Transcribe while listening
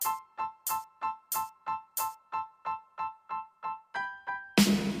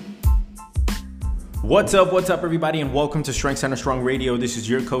What's up, everybody, and welcome to Strength Center Strong Radio. This is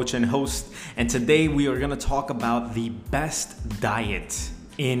your coach and host, and today we are going to talk about the best diet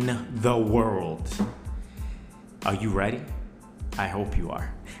in the world. Are you ready? I hope you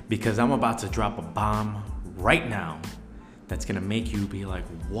are, because I'm about to drop a bomb right now that's going to make you be like,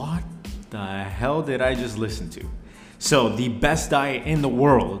 what the hell did I just listen to? So, the best diet in the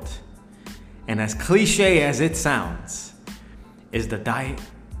world, and as cliche as it sounds, is the diet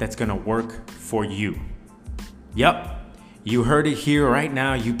that's going to work for you. Yep, you heard it here right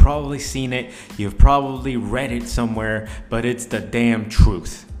now. You've probably seen it. You've probably read it somewhere, but it's the damn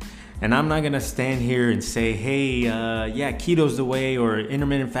truth. And I'm not going to stand here and say, hey, keto's the way, or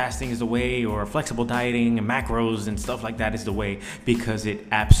intermittent fasting is the way, or flexible dieting and macros and stuff like that is the way, because it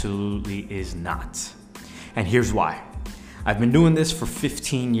absolutely is not. And here's why. I've been doing this for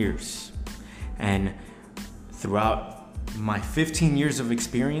 15 years. And throughout my 15 years of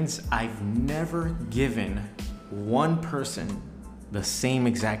experience, I've never given one person the same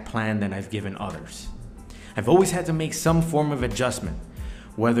exact plan that I've given others. I've always had to make some form of adjustment,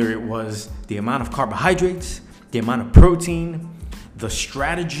 whether it was the amount of carbohydrates, the amount of protein, the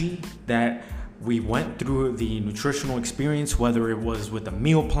strategy that we went through, the nutritional experience, whether it was with a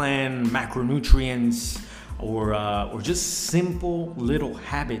meal plan, macronutrients, or just simple little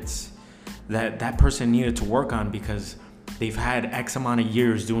habits that person needed to work on because they've had X amount of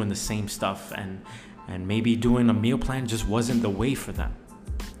years doing the same stuff, and maybe doing a meal plan just wasn't the way for them.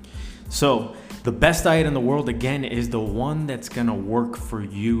 So the best diet in the world, again, is the one that's gonna work for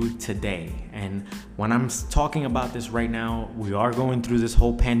you today. And when I'm talking about this right now, we are going through this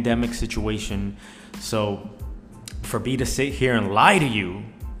whole pandemic situation. So for me to sit here and lie to you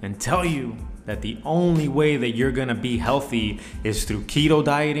and tell you that the only way that you're gonna be healthy is through keto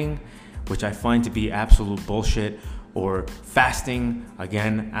dieting, which I find to be absolute bullshit, or fasting,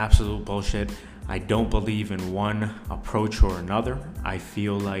 again, absolute bullshit. I don't believe in one approach or another. I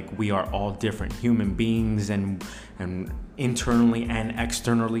feel like we are all different human beings, and internally and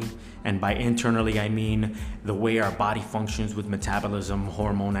externally. And by internally, I mean the way our body functions with metabolism,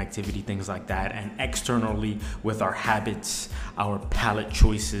 hormone activity, things like that. And externally with our habits, our palate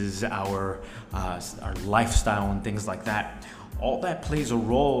choices, our lifestyle and things like that. All that plays a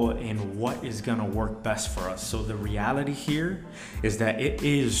role in what is gonna work best for us. So the reality here is that it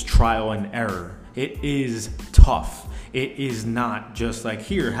is trial and error. It is tough. It is not just like,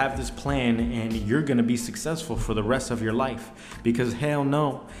 here, have this plan and you're gonna be successful for the rest of your life. Because hell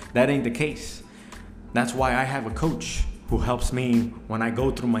no, that ain't the case. That's why I have a coach who helps me when I go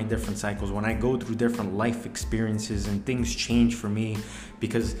through my different cycles, when I go through different life experiences and things change for me.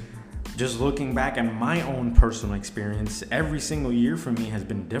 Because just looking back at my own personal experience, every single year for me has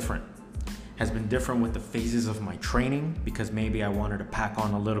been different. Has been different with the phases of my training, because maybe I wanted to pack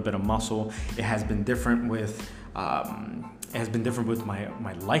on a little bit of muscle. It has been different with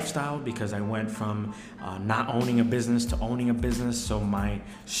my lifestyle, because I went from not owning a business to owning a business. So my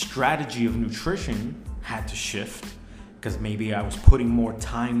strategy of nutrition had to shift, because maybe I was putting more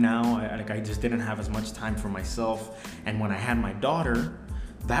time now. I just didn't have as much time for myself. And when I had my daughter,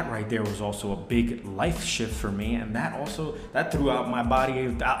 that right there was also a big life shift for me, and that threw out my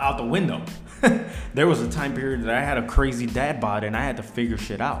body out the window. There was a time period that I had a crazy dad bod, and I had to figure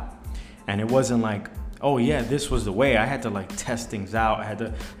shit out. And it wasn't like, oh yeah, this was the way. I had to test things out. I had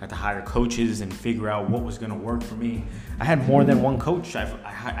to hire coaches and figure out what was gonna work for me. I had more than one coach. I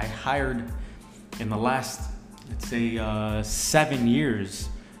hired in the last, let's say, 7 years.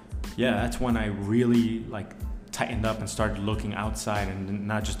 Yeah, that's when I really tightened up and started looking outside and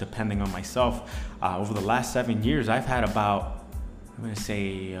not just depending on myself. Over the last 7 years, I've had about, I'm gonna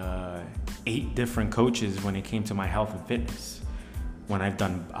say, 8 different coaches when it came to my health and fitness. When I've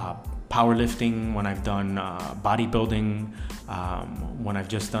done powerlifting, when I've done bodybuilding, when I've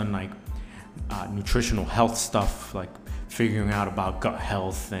just done nutritional health stuff, like figuring out about gut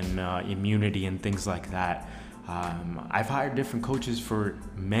health and immunity and things like that. I've hired different coaches for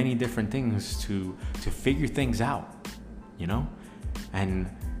many different things to figure things out, you know? And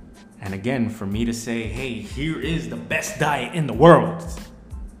again, for me to say, hey, here is the best diet in the world,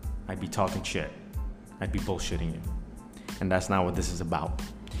 I'd be talking shit. I'd be bullshitting you. And that's not what this is about.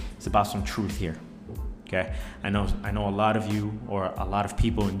 It's about some truth here, okay? I know a lot of you, or a lot of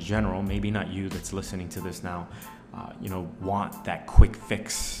people in general, maybe not you that's listening to this now, want that quick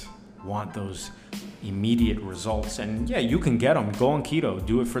fix, want those immediate results. And yeah, you can get them. Go on keto,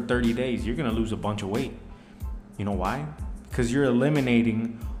 do it for 30 days. You're gonna lose a bunch of weight. You know why? Because you're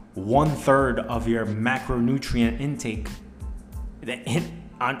eliminating 1/3 of your macronutrient intake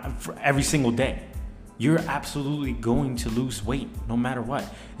for every single day. you're absolutely going to lose weight no matter what.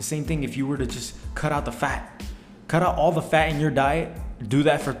 The same thing if you were to just cut out the fat. Cut out all the fat in your diet, do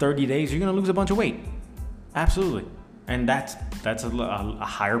that for 30 days, you're gonna lose a bunch of weight. Absolutely. And that's a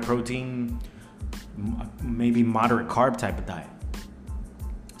higher protein, maybe moderate carb type of diet.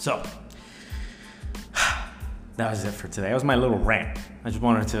 So that was it for today. That was my little rant. I just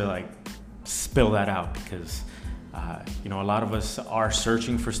wanted to spill that out because a lot of us are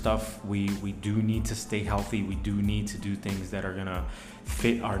searching for stuff. We do need to stay healthy. We do need to do things that are gonna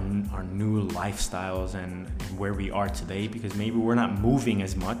fit our new lifestyles and where we are today, because maybe we're not moving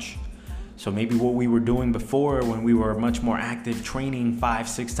as much. So maybe what we were doing before, when we were much more active, training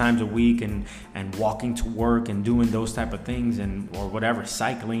 5-6 times a week and walking to work and doing those type of things, or whatever,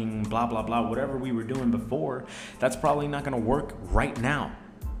 cycling, blah, blah, blah, whatever we were doing before, that's probably not gonna work right now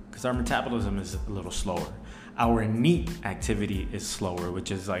because our metabolism is a little slower. Our NEAT activity is slower,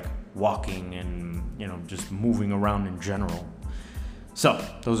 which is like walking and, just moving around in general. So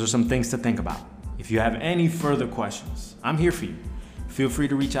those are some things to think about. If you have any further questions, I'm here for you. Feel free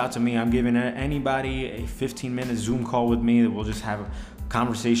to reach out to me. I'm giving anybody a 15-minute Zoom call with me that we'll just have a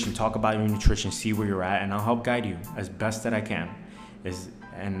conversation, talk about your nutrition, see where you're at, and I'll help guide you as best that I can.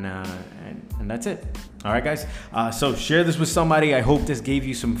 And that's it. All right, guys. So share this with somebody. I hope this gave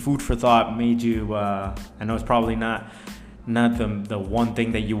you some food for thought, made you, I know it's probably not the one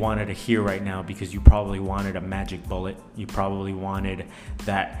thing that you wanted to hear right now, because you probably wanted a magic bullet. You probably wanted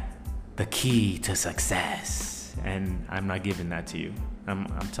the key to success. And I'm not giving that to you. I'm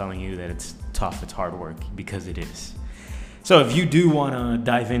telling you that it's tough, it's hard work, because it is. So if you do want to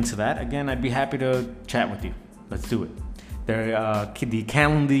dive into that, again, I'd be happy to chat with you. Let's do it. The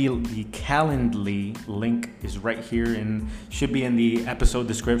Calendly link is right here and should be in the episode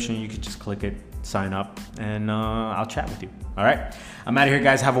description. You can just click it, sign up, and I'll chat with you. All right? I'm out of here,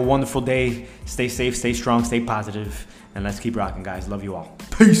 guys. Have a wonderful day. Stay safe, stay strong, stay positive, and let's keep rocking, guys. Love you all.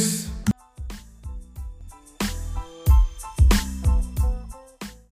 Peace.